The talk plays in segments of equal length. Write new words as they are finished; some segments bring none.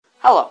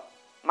Hello,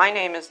 my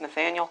name is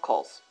Nathaniel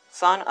Coles,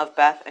 son of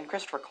Beth and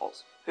Christopher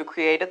Coles, who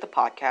created the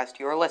podcast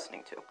you are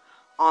listening to,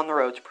 On the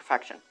Road to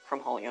Perfection, from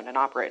Wholly Owned and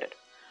Operated.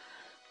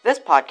 This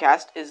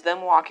podcast is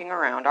them walking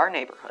around our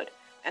neighborhood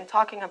and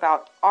talking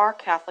about our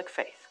Catholic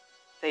faith.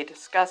 They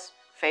discuss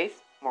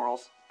faith,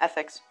 morals,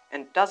 ethics,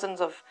 and dozens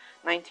of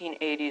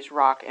 1980s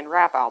rock and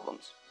rap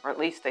albums, or at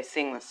least they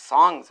sing the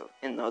songs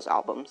in those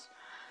albums.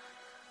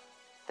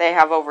 They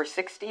have over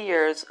 60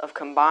 years of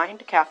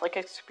combined Catholic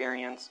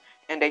experience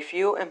and a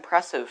few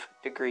impressive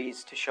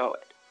degrees to show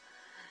it.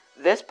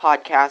 This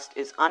podcast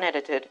is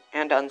unedited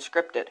and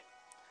unscripted,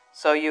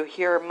 so you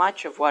hear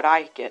much of what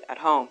I get at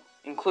home,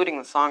 including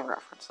the song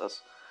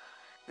references.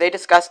 They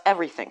discuss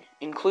everything,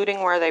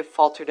 including where they've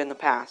faltered in the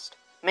past,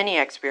 many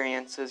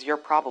experiences you're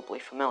probably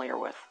familiar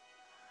with.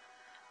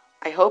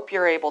 I hope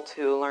you're able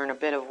to learn a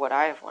bit of what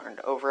I have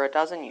learned over a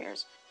dozen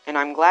years, and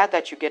I'm glad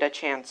that you get a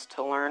chance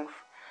to learn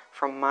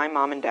from my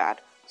mom and dad.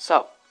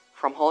 So,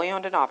 from Wholly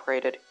Owned and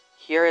Operated,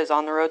 here is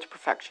On the Road to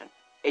Perfection,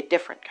 a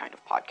different kind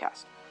of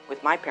podcast,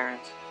 with my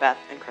parents, Beth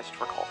and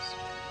Christopher Coles.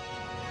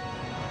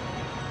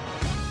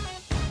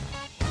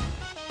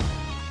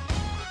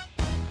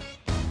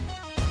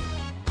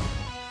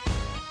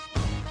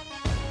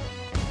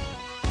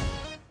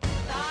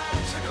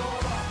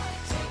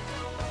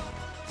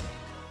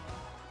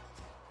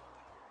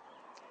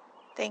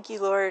 Thank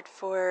you, Lord,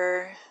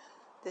 for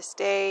this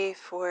day,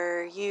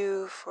 for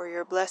you, for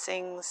your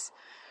blessings,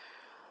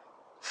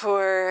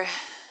 for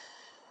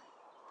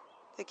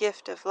the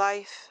gift of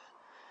life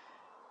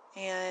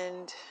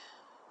and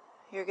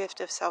your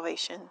gift of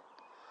salvation.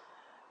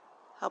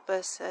 Help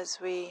us as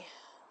we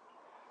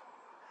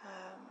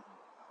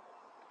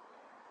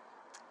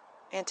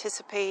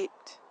anticipate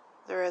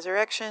the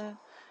resurrection,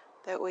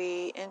 that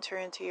we enter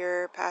into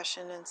your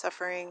passion and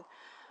suffering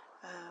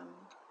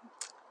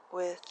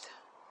with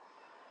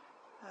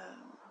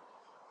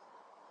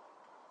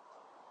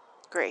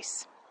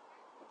grace.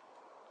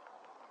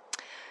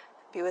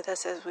 Be with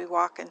us as we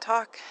walk and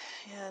talk,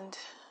 and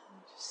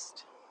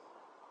just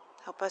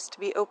help us to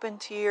be open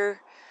to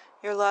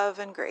your love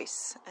and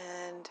grace.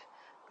 And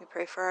we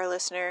pray for our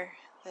listener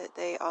that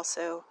they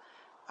also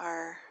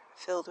are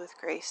filled with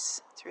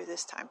grace through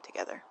this time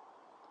together.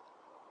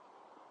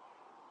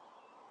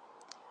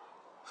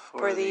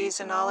 For these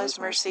and all his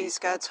mercies,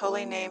 God's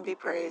holy name be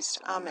praised.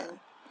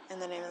 Amen. In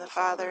the name of the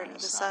Father, and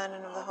of the Son,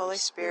 and of the Holy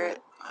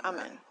Spirit.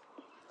 Amen.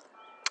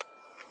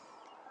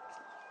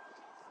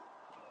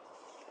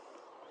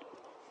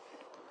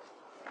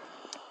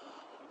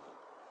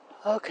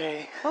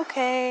 Okay.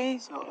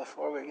 So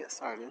before we get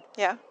started,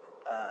 Yeah.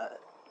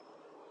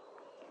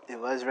 It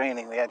was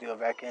raining. We had to go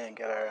back in and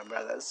get our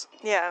umbrellas.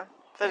 Yeah,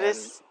 but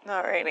it's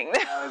not raining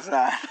now. No, it's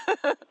not.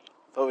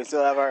 But we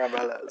still have our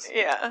umbrellas.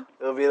 Yeah.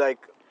 It'll be like,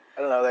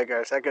 I don't know, like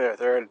our second or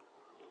third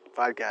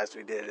podcast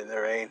we did in the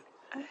rain.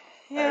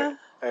 Yeah.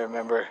 I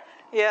remember.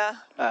 Yeah.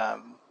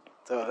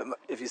 So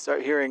if you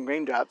start hearing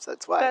raindrops,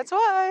 that's why. That's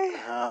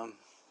why.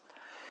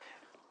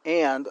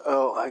 And,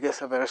 I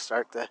guess I better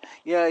start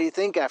you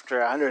think after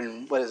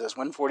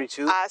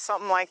 142?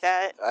 Something like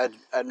that.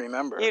 I'd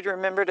remember. You'd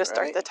remember to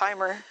start the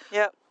timer.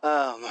 Yep.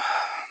 But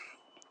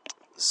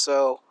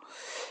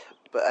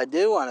I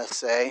do want to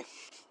say,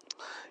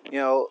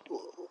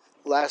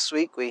 last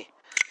week we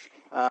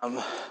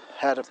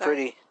had a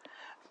pretty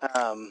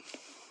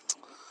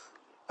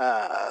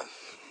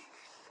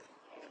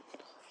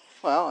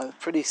a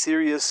pretty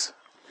serious,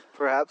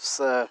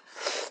 perhaps,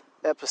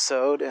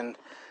 episode, and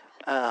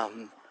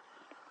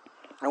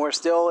we're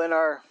still in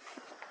our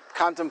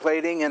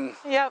contemplating, and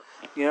Yep.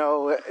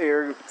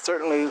 You're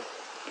certainly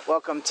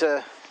welcome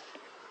to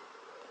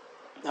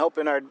help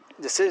in our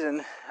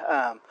decision.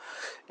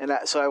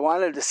 So I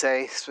wanted to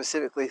say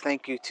specifically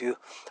thank you to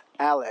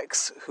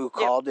Alex, who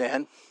called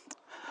in,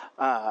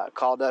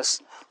 called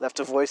us, left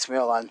a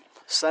voicemail on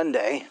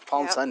Sunday,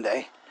 Palm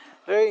Sunday.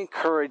 Very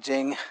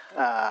encouraging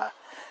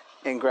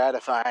and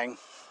gratifying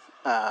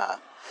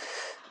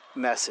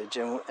message,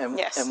 and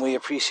we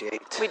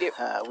appreciate. We do.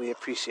 We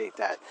appreciate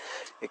that.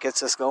 It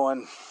gets us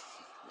going.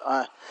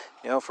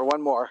 For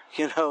one more,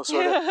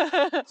 sort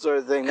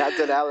of thing. Not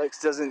that Alex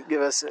doesn't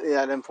give us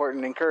that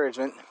important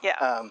encouragement.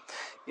 Yeah.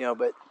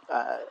 But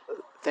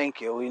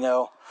thank you. We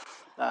know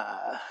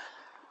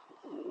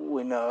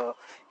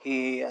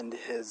he and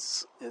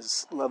his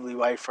lovely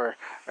wife are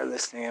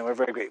listening, and we're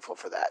very grateful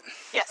for that.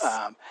 Yes.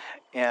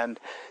 And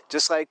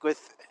just like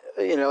with,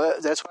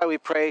 that's why we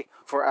pray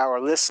for our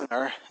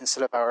listener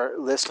instead of our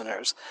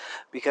listeners,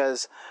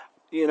 because,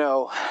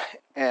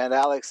 and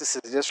Alex, this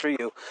is just for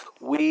you.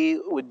 We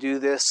would do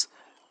this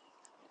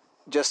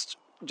just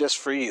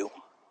for you,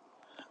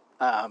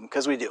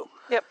 because we do.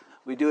 Yep.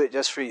 We do it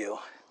just for you,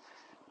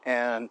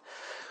 and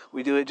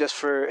we do it just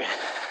for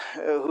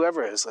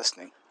whoever is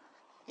listening.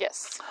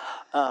 Yes.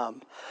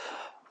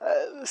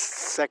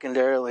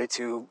 Secondarily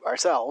to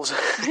ourselves,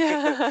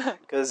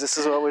 because this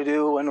is what we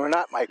do when we're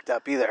not mic'd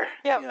up either.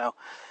 Yep.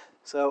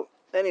 So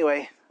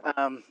anyway,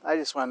 I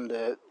just wanted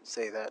to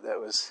say that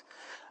was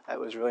That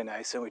was really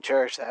nice, and we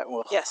cherish that. And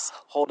we'll Yes.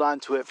 hold on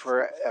to it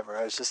forever.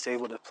 I was just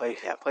able to play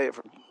it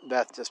for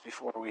Beth just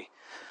before we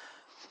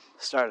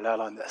started out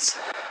on this.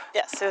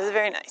 Yes, it was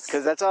very nice.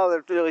 Because that's all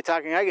the really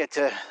talking I get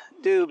to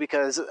do,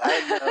 because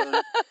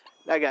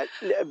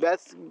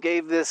Beth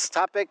gave this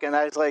topic, and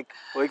I was like,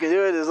 we can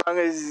do it as long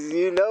as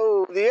you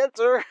know the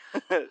answer.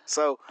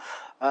 So,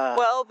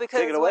 well, because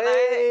take it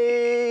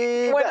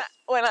away,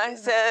 when I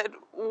said,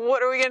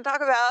 what are we going to talk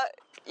about,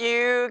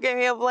 you gave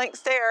me a blank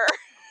stare.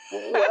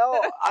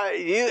 Well,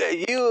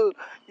 you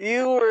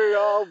were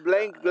all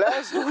blank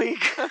last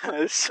week,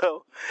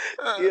 so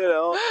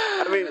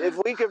I mean, if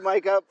we could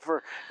make up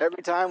for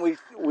every time we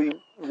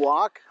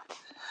walk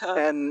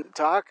and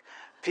talk,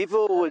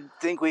 people would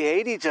think we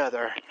hate each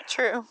other.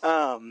 True.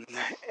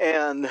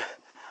 And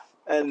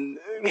I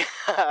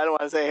don't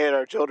want to say hate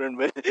our children,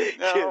 but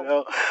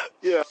No.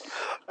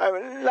 I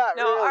mean, not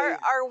really.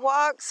 Our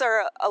walks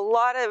are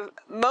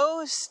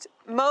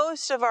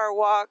most of our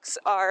walks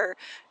are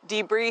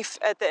debrief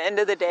at the end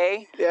of the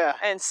day. Yeah.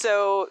 And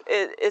so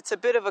it's a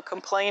bit of a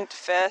complaint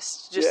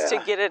fest just to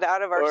get it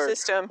out of our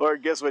system. Or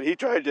guess what he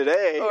tried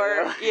today?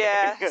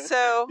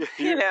 So,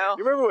 you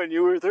remember when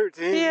you were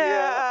 13?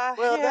 Yeah.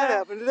 Well, that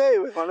happened today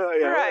with one of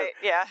Right,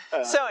 yeah.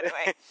 So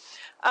anyway.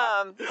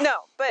 No,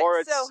 but or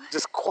it's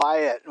just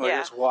quiet. We're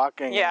just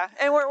walking. Yeah,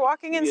 and we're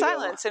walking in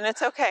silence, and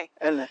it's okay.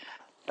 And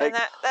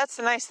that's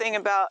the nice thing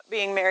about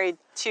being married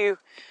to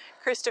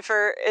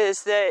Christopher,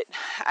 is that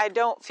I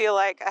don't feel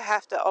like I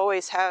have to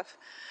always have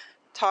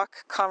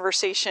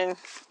conversation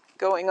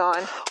going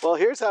on. Well,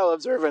 here's how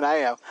observant I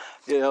am.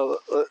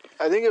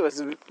 I think it was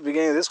the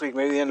beginning of this week,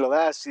 maybe the end of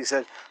last. He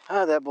said,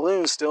 that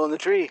balloon's still in the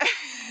tree.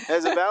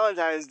 As a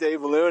Valentine's Day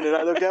balloon, and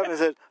I looked up and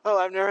said,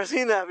 I've never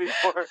seen that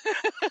before.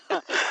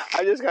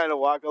 I just kind of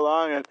walk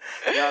along, and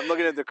I'm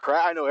looking at the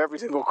crack. I know every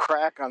single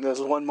crack on this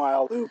 1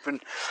 mile loop, and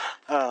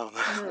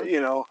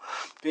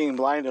being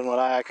blind in one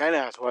eye, I kind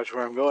of have to watch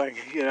where I'm going.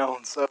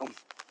 So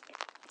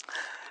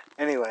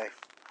anyway.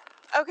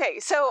 Okay,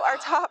 so our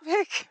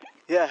topic.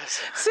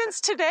 Yes.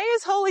 Since today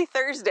is Holy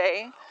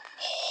Thursday.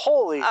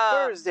 Holy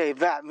Thursday,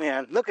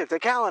 Batman! Look at the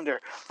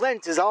calendar.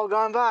 Lent is all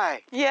gone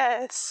by.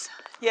 Yes.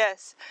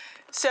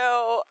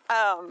 So,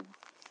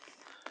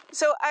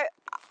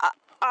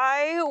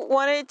 I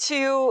wanted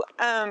to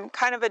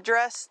kind of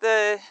address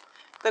the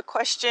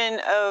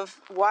question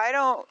of why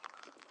don't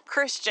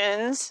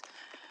Christians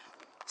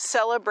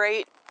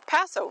celebrate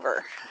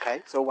Passover?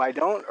 Okay, so why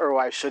don't or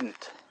why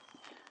shouldn't?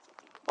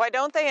 Why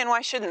don't they and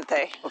why shouldn't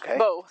they? Okay.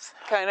 Both.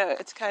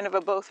 It's kind of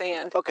a both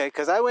and. Okay,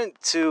 because I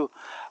went to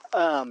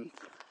at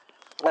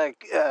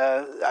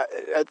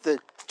the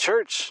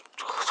church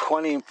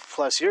 20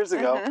 plus years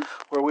ago,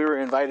 where we were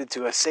invited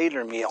to a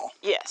Seder meal.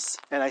 Yes.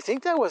 And I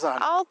think that was on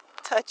I'll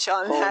touch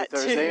on Holy that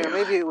Thursday, too. or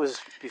maybe it was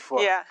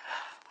before. Yeah.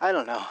 I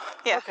don't know.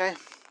 Yeah. Okay.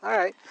 All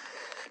right.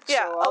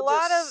 Yeah. So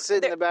I'll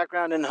sit in the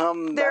background and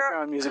hum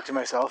background music to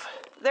myself.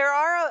 There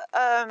are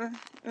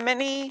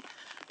many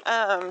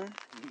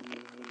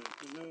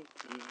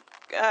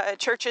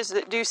churches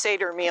that do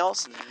Seder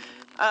meals,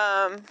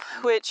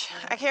 which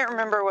I can't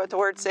remember what the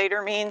word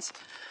Seder means.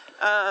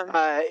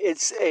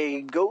 It's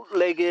a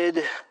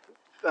goat-legged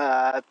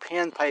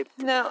panpipe.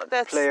 No,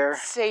 that's player.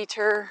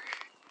 Sater.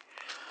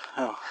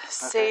 Oh, okay.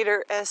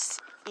 Seder,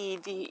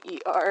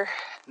 S-E-D-E-R.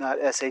 Not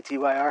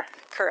S-A-T-Y-R.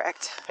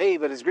 Correct. Hey,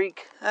 but it's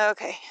Greek.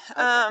 Okay.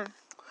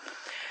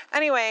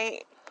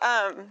 Anyway,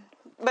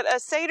 but a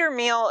Seder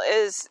meal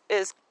is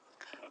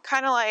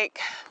kind of like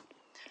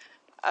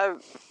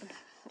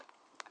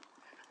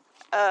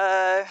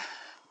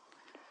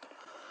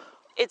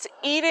it's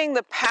eating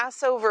the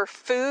Passover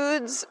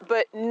foods,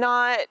 but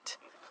not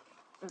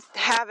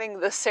having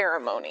the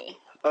ceremony.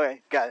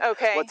 Okay, got it.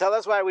 Okay. Well, tell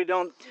us why we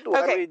don't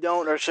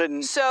or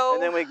shouldn't,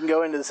 and then we can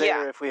go into the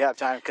Seder if we have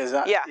time. Because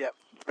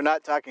we're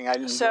not talking. I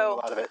didn't do a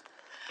lot of it.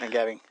 And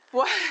Gavin.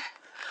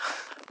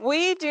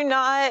 We do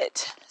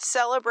not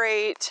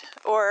celebrate,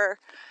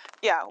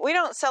 we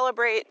don't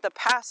celebrate the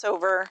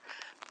Passover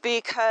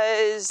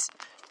because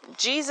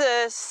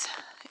Jesus,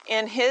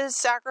 in his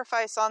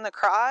sacrifice on the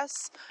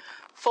cross,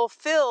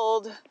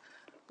 fulfilled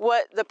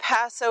what the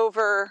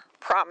Passover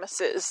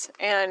promises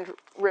and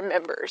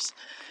remembers.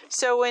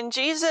 So when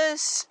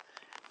Jesus,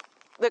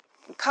 the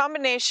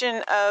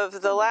combination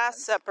of the Last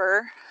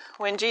Supper,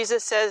 when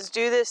Jesus says,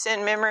 "Do this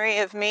in memory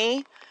of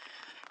me,"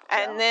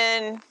 and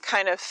then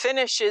kind of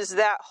finishes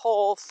that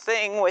whole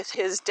thing with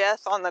his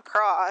death on the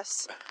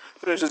cross.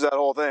 Finishes that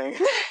whole thing.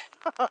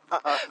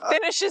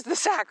 Finishes the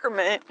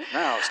sacrament.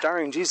 Now,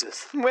 starring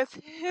Jesus. With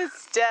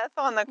his death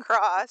on the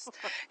cross.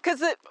 Because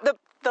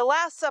the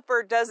Last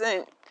Supper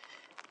doesn't...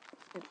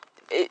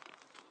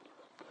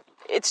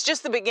 It's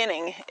just the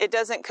beginning. It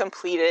doesn't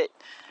complete it.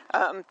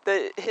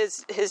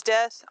 His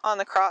death on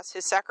the cross,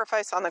 his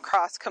sacrifice on the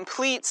cross,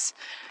 completes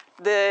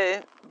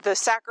the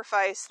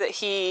sacrifice that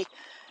he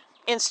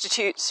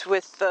institutes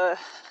with the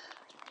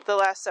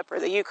Last Supper,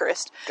 the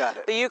Eucharist. Got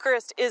it. The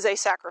Eucharist is a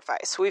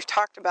sacrifice. We've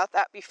talked about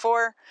that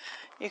before.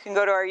 You can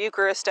go to our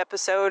Eucharist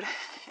episode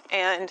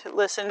and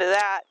listen to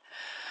that.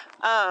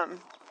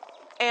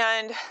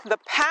 And the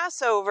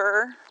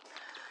Passover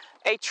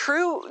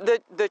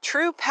the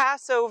true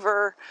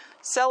Passover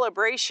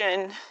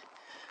celebration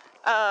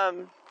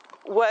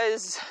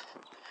was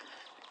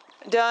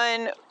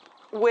done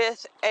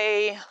with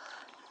an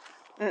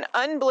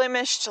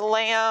unblemished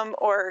lamb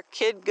or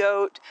kid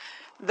goat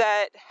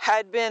that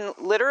had been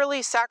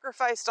literally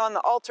sacrificed on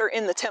the altar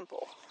in the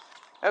temple.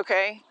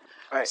 Okay?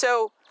 Right.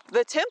 So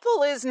the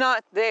temple is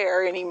not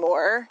there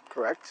anymore.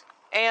 Correct.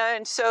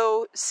 And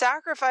so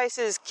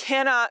sacrifices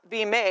cannot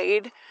be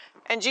made.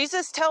 And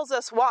Jesus tells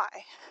us why.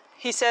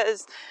 He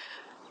says,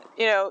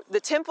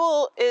 the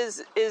temple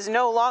is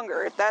no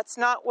longer. That's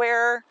not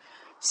where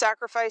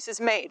sacrifice is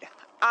made.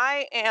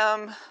 I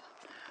am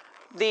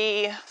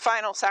the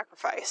final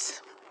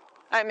sacrifice.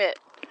 I'm it.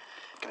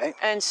 Okay.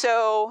 And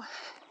so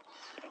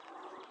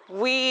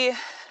we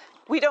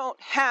don't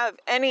have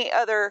any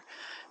other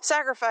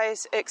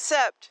sacrifice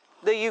except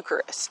the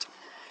Eucharist.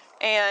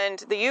 And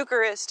the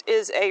Eucharist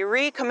is a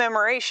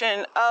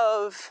recommemoration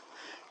of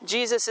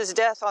Jesus'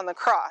 death on the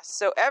cross.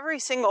 So every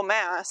single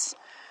Mass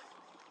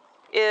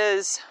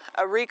is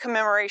a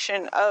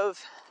recommemoration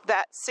of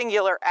that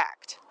singular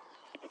act.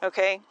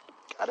 Okay?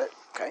 Got it.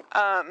 Okay.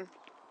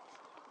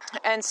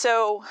 And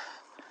so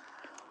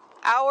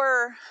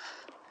our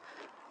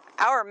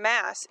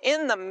Mass,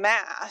 in the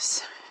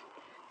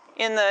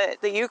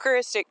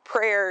Eucharistic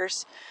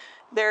prayers,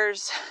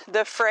 there's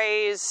the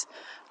phrase,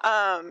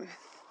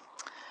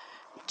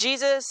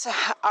 Jesus,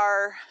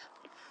 our,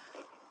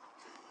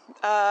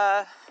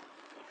 now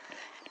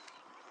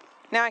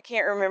I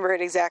can't remember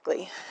it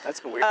exactly.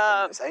 That's a weird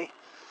thing to say.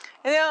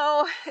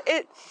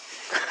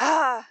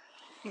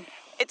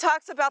 It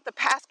talks about the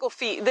Paschal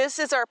feast. This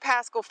is our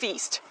Paschal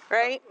feast,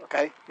 right?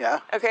 Okay,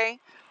 yeah. Okay.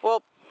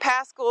 Well,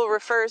 Paschal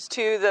refers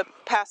to the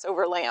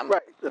Passover lamb.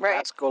 Right, the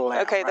Paschal lamb.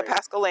 Okay, right. the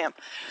Paschal lamb.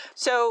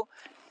 So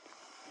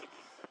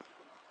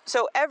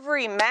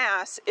every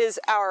Mass is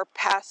our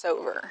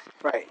Passover.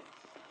 Right.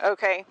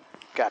 Okay.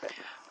 Got it.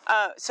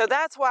 So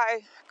that's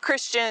why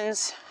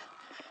Christians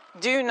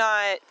do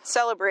not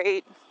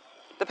celebrate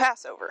the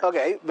Passover.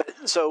 Okay, but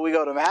so we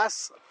go to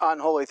Mass on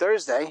Holy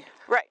Thursday.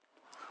 Right.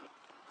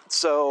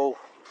 So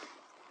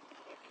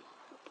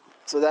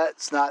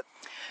that's not.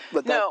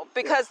 But No,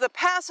 because the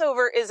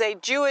Passover is a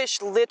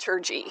Jewish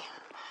liturgy.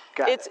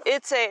 Got it.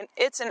 It's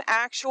an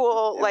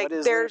actual, And like, what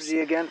is there's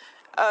liturgy again?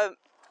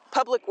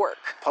 public work.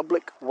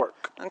 Public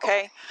work.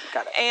 Okay.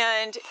 Got it.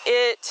 And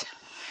it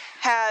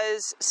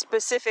has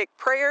specific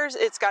prayers.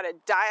 It's got a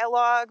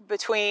dialogue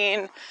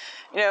between,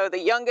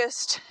 the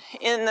youngest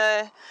in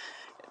the.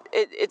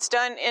 It's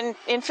done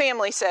in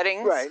family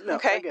settings. Right. No,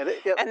 okay. I get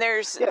it. Yep. And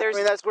there's. I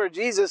mean, that's where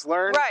Jesus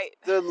learned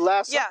the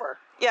Last Supper.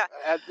 Yeah.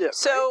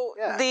 So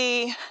right?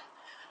 the.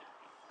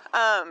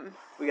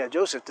 We got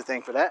Joseph to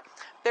thank for that.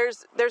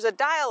 There's a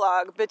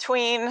dialogue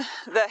between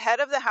the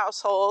head of the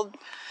household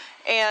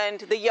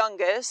and the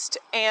youngest,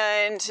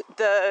 and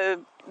the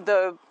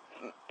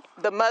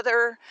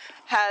mother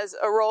has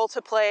a role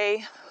to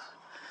play,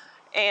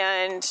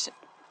 and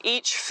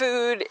each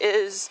food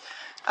is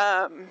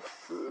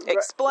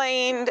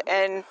explained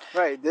and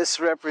right. This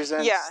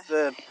represents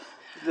the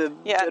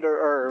bitter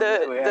herb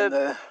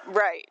and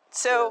right.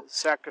 So the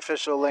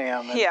sacrificial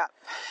lamb.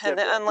 And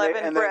the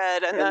unleavened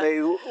bread and they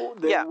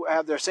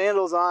have their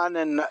sandals on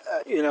and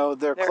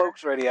their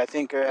cloaks ready. I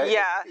think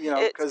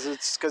because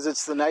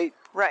it's the night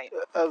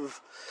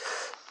of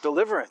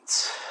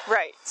deliverance.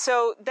 Right.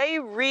 So they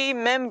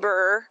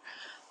remember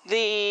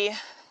the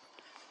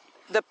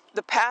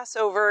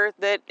Passover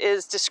that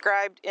is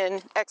described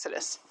in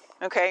Exodus.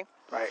 Okay.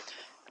 Right.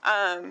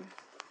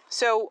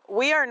 So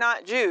we are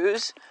not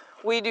Jews.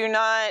 We do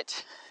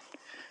not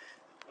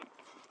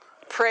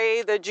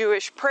pray the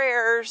Jewish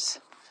prayers.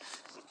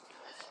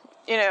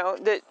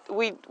 That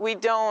we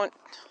don't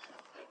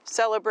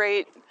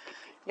celebrate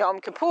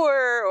Yom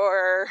Kippur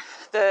or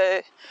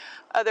the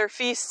other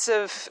feasts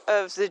of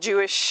the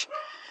Jewish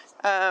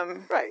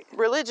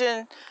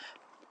religion,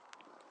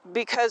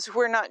 because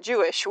we're not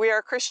Jewish. We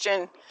are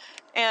Christian.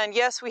 And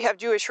yes, we have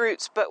Jewish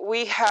roots, but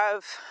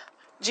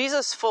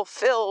Jesus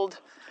fulfilled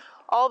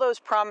all those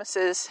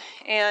promises,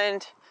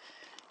 and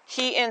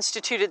he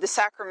instituted the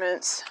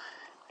sacraments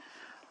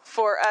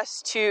for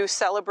us to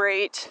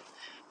celebrate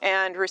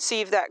and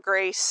receive that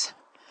grace,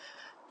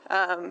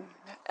 and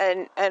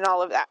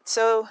all of that.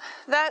 So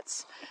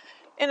that's,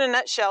 in a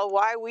nutshell,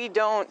 why we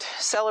don't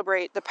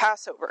celebrate the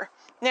Passover.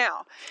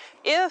 Now,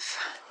 if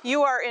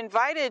you are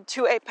invited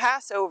to a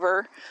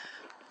Passover,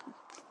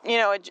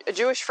 a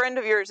Jewish friend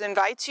of yours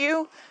invites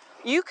you,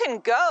 you can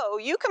go,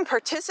 you can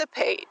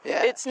participate.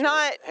 Yeah, it's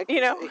not,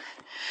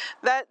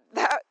 that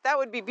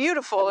would be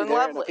beautiful and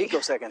lovely. In a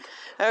picosecond.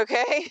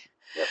 Okay.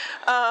 Yep.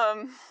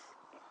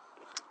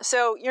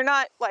 So you're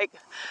not like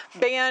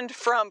banned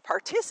from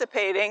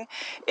participating.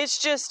 It's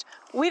just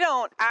we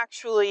don't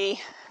actually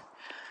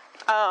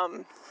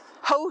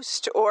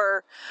host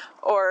or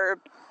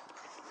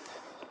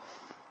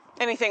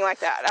anything like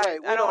that. Right.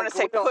 I don't want to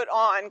say put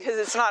on, because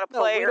it's not a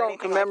play or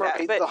anything like that.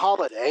 We don't commemorate the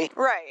holiday.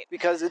 Right.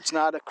 Because it's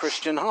not a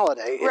Christian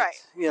holiday. Right.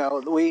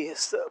 We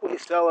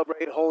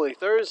celebrate Holy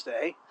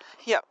Thursday.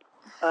 Yep.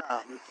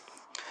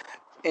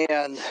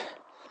 And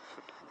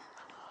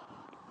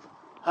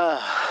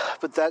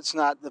but that's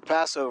not the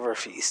Passover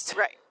feast.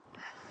 Right.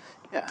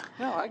 Yeah.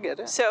 No, I get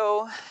it.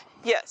 So,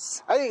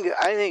 yes. I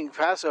think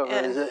Passover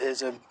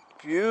is a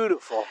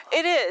beautiful.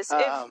 It is.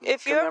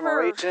 If you ever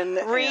read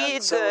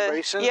and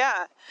celebration.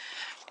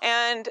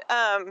 And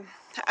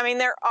I mean,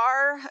 there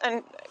are,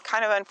 and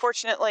kind of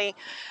unfortunately,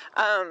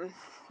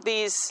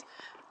 these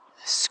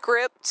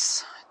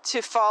scripts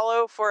to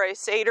follow for a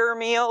Seder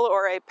meal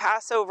or a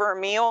Passover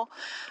meal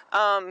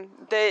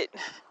that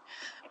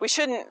we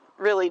shouldn't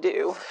really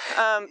do,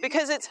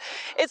 because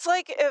it's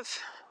like if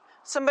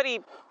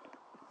somebody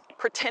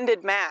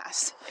pretended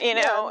mass,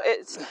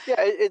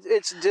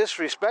 it's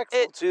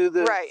disrespectful to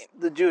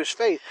the Jewish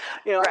faith.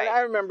 And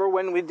I remember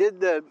when we did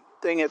the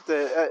thing at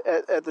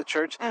the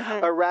church,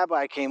 a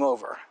rabbi came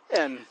over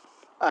and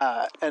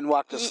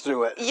walked us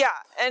through it. Yeah,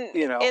 and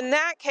in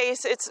that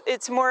case,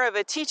 it's more of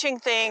a teaching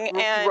thing,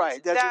 and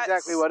that's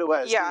exactly what it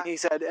was. Yeah, and he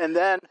said, and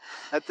then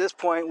at this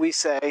point we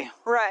say,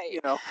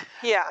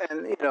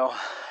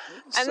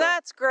 and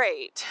that's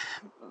great,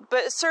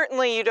 but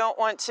certainly you don't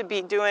want to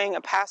be doing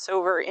a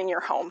Passover in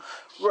your home.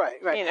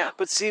 Right.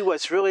 But see,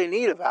 what's really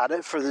neat about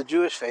it for the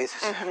Jewish faith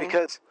is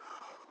because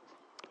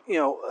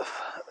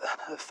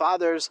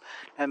fathers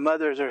and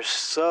mothers are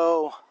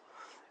so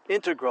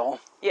integral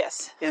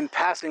in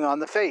passing on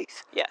the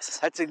faith. Yes.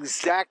 That's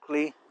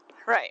exactly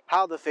right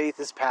how the faith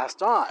is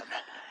passed on.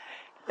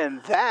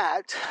 And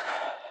that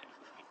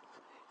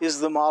is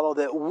the model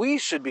that we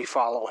should be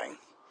following.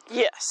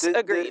 Yes,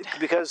 agreed.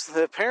 Because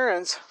the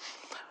parents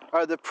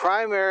are the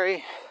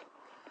primary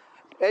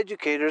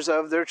educators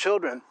of their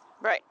children.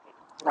 Right.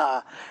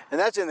 And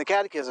that's in the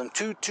Catechism,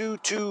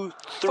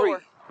 2223.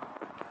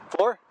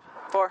 4?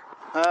 4.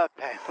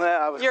 Okay,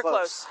 well, I was You're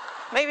close. close.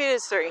 Maybe it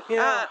is 3.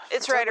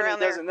 It's right around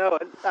there. Doesn't know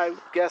it. I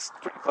guessed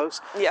pretty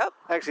close. Yep.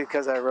 Actually,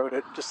 because I wrote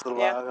it just a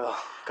little while ago,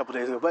 a couple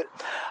days ago. But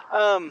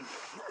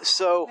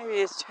so maybe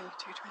it is 22,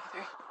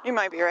 23. You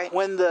might be right.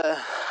 When the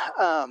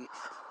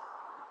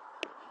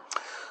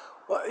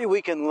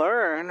we can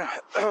learn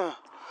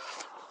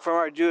from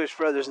our Jewish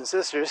brothers and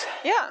sisters.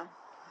 Yeah.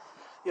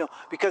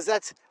 Because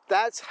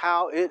that's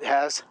how it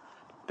has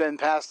been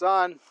passed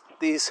on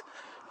these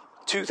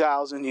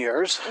 2,000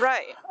 years.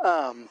 Right.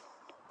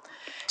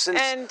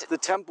 Since the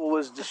temple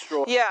was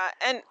destroyed. Yeah,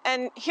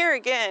 and here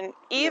again,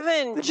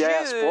 even the Jews,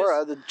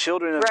 diaspora, the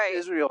children of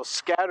Israel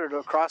scattered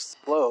across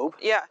the globe.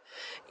 Yeah,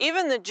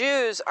 even the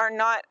Jews are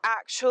not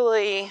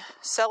actually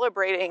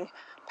celebrating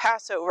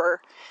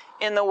Passover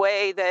in the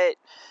way that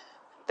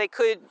they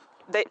could.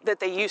 That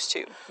they used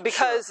to,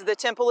 because the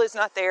temple is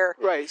not there,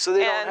 right? So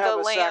they don't have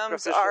the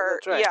lambs are,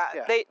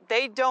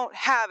 they don't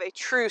have a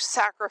true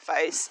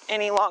sacrifice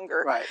any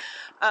longer, right?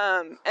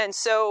 And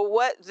so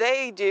what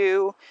they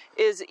do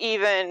is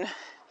even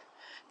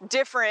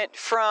different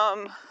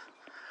from,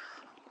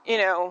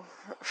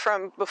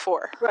 from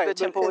before the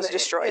temple was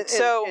destroyed.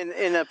 So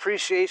in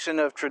appreciation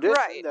of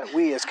tradition that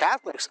we as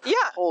Catholics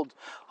hold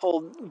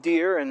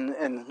dear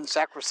and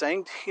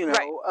sacrosanct,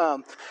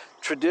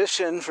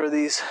 tradition for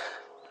these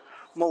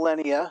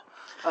millennia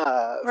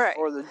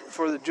for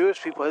the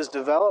Jewish people has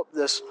developed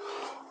this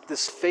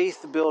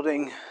faith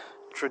building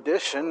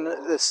tradition,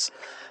 this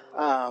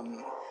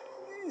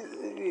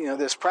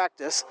this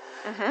practice,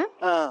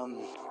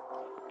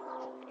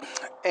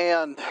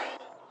 and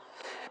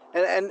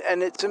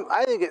it's,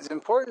 I think it's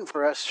important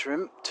for us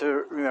to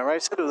remember. I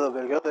said a little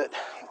bit ago that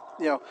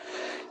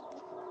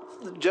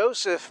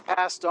Joseph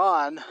passed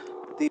on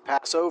the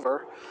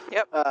Passover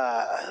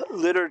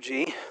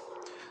liturgy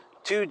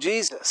to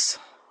Jesus.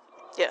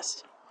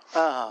 Yes.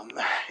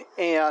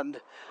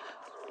 And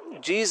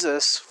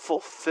Jesus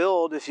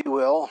fulfilled, if you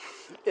will,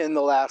 in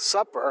the Last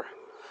Supper,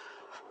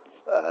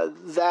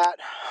 that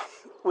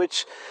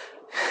which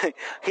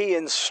he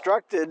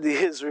instructed the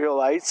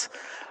Israelites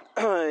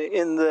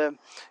in the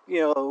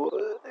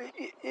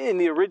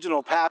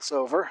original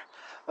Passover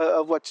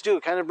of what to do.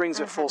 It kind of brings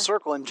it full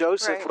circle. And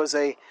Joseph was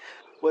a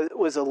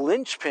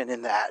linchpin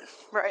in that,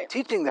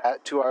 teaching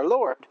that to our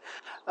Lord.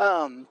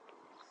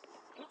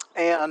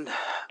 And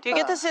do you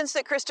get the sense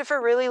that Christopher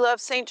really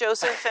loves Saint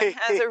Joseph and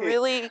has a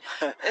really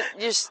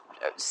just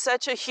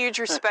such a huge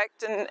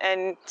respect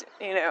and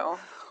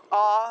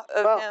awe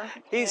of him?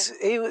 He's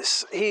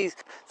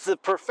the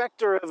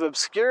perfecter of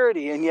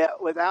obscurity, and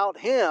yet without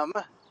him,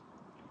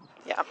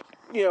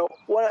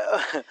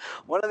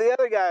 one of the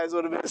other guys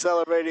would have been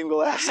celebrating the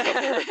Last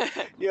Supper.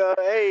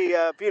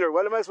 Hey, Peter,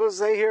 what am I supposed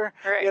to say here?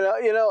 Right.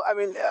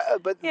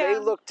 But they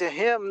looked to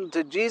him,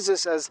 to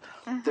Jesus, as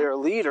their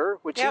leader,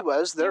 which he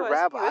was, their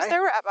rabbi. He was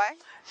their rabbi.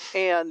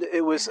 And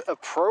it was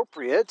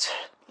appropriate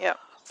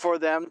for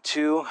them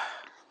to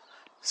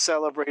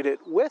celebrate it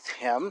with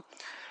him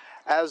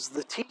as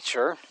the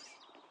teacher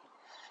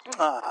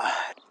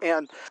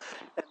and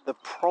the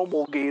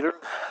promulgator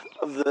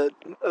of the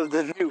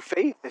new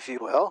faith, if you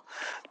will,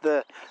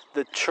 the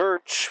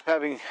church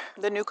having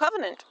the new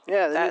covenant.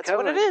 Yeah, that's new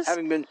covenant, what it is.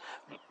 Having been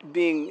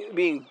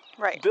being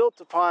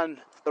built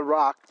upon the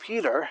rock,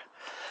 Peter.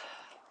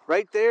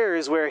 Right there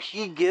is where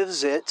he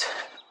gives it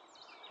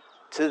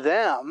to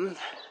them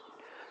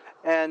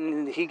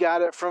and he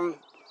got it from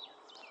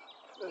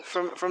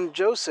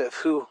Joseph,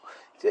 who,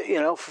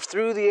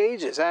 through the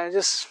ages. I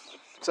think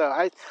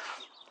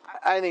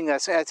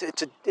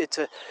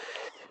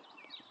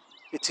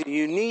it's a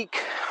unique,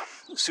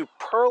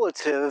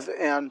 superlative,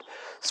 and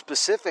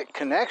specific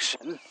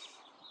connection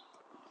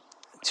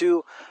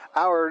to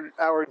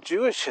our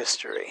Jewish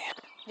history.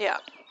 Yeah.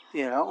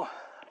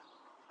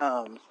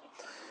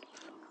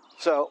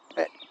 So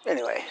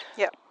anyway.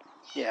 Yeah.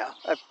 Yeah.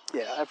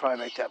 I probably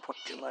make that point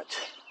too much.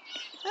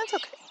 That's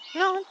okay.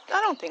 No,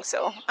 I don't think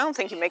so. I don't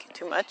think you make it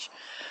too much.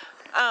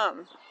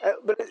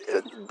 But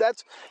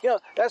that's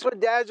what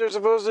dads are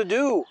supposed to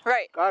do.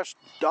 Right. Gosh,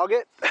 dog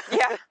it.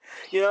 Yeah.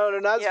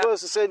 They're not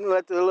supposed to sit and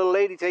let the little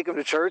lady take them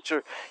to church,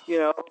 or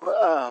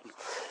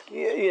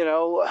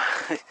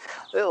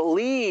they'll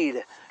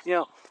lead.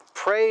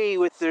 Pray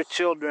with your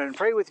children,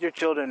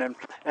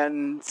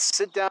 and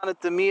sit down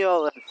at the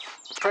meal and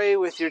pray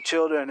with your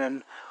children,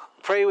 and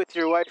pray with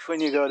your wife when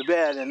you go to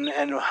bed, and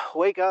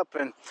wake up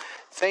and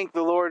thank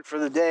the Lord for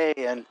the day,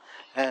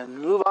 and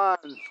move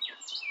on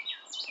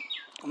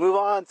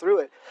through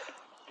it.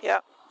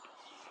 Yeah.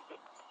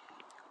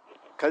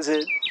 Because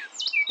it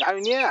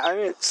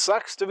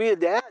sucks to be a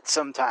dad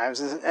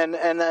sometimes, and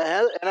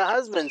a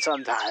husband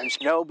sometimes,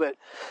 but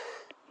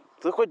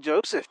look what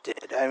Joseph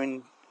did.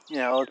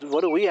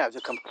 What do we have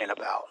to complain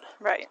about?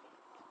 Right.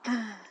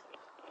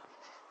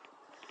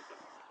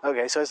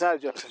 Okay, so it's not a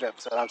Joseph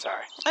episode. I'm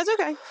sorry. That's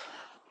okay.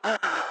 I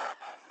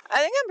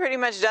think I'm pretty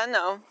much done,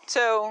 though.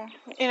 So,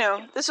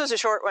 this was a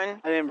short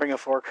one. I didn't bring a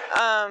fork.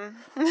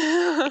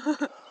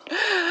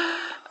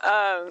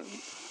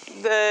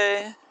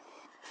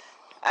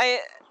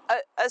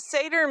 A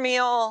Seder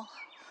meal.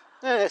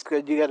 That's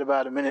good. You got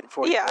about a minute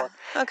 44. Yeah.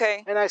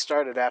 Okay. And I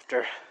started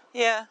after.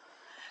 Yeah.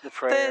 The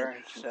prayer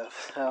and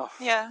stuff. So.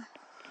 Yeah.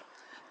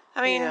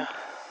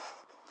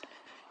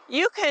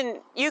 You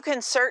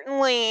can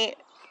certainly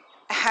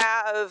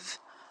have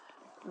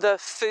the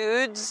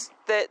foods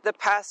that the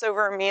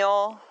Passover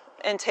meal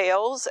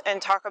entails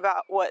and talk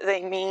about what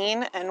they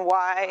mean and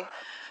why,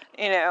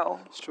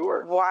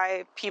 Sure.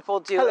 why people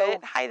do Hello.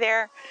 it. Hi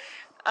there.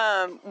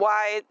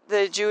 Why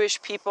the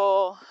Jewish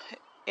people,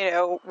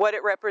 what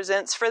it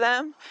represents for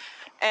them,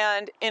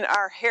 and in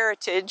our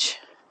heritage,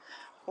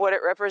 what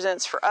it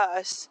represents for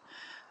us.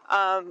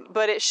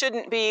 But it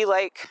shouldn't be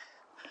like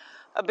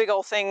a big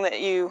old thing that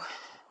you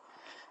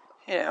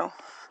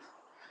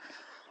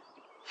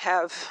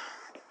have.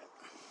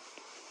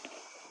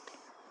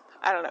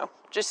 I don't know.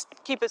 Just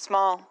keep it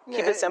small.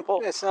 Keep it simple.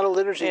 It's not a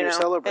liturgy you're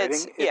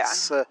celebrating.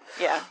 It's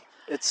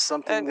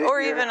something that or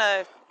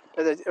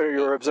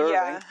you're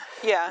observing.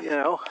 Yeah.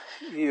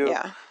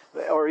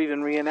 Or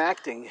even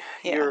reenacting.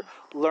 Yeah. You're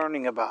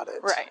learning about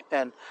it. Right.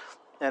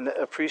 And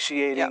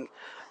appreciating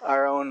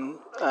our own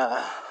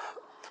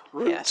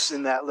roots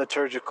in that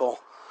liturgical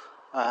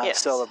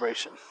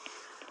celebration.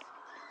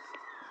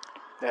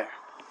 There.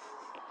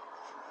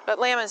 But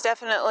lamb is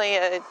definitely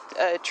a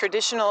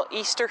traditional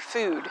Easter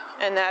food,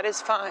 and that is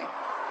fine.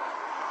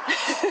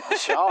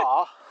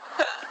 Shaw.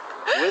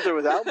 With or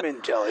without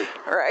mint jelly.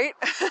 Right?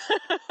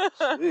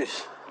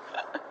 Jeez.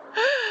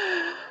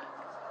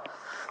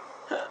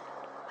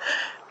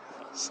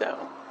 So.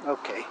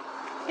 Okay.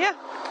 Yeah.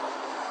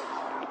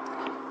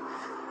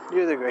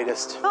 You're the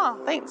greatest.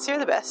 Oh, thanks. You're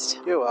the best.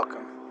 You're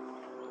welcome.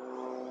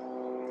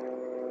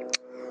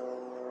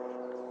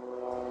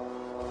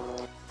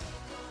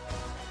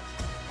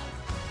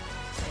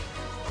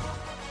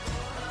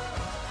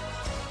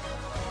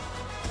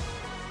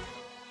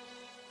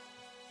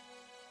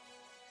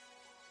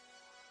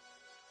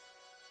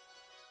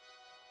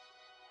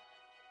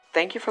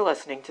 Thank you for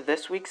listening to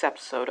this week's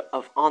episode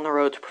of On the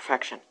Road to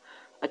Perfection,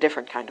 a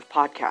different kind of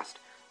podcast,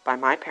 by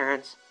my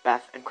parents,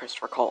 Beth and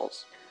Christopher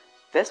Coles.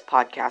 This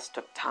podcast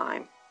took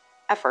time,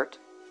 effort,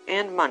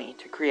 and money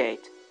to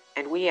create,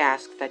 and we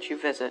ask that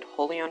you visit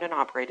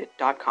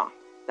holyownedandoperated.com.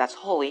 That's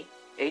holy,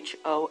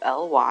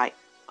 H-O-L-Y,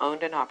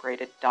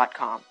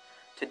 ownedandoperated.com,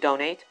 to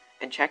donate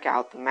and check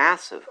out the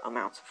massive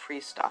amounts of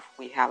free stuff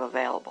we have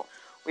available.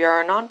 We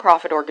are a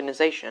non-profit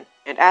organization,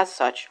 and as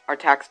such, are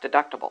tax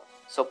deductible,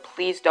 so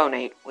please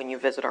donate when you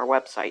visit our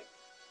website.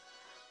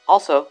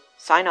 Also,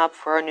 sign up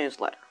for our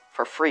newsletter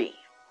for free.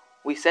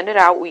 We send it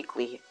out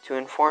weekly to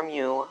inform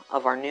you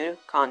of our new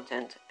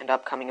content and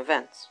upcoming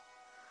events.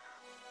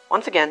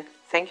 Once again,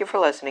 thank you for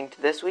listening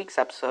to this week's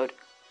episode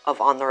of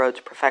On the Road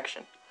to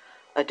Perfection,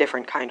 a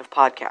different kind of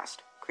podcast,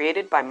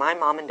 created by my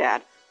mom and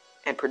dad,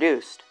 and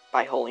produced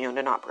by Wholly Owned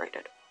and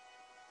Operated.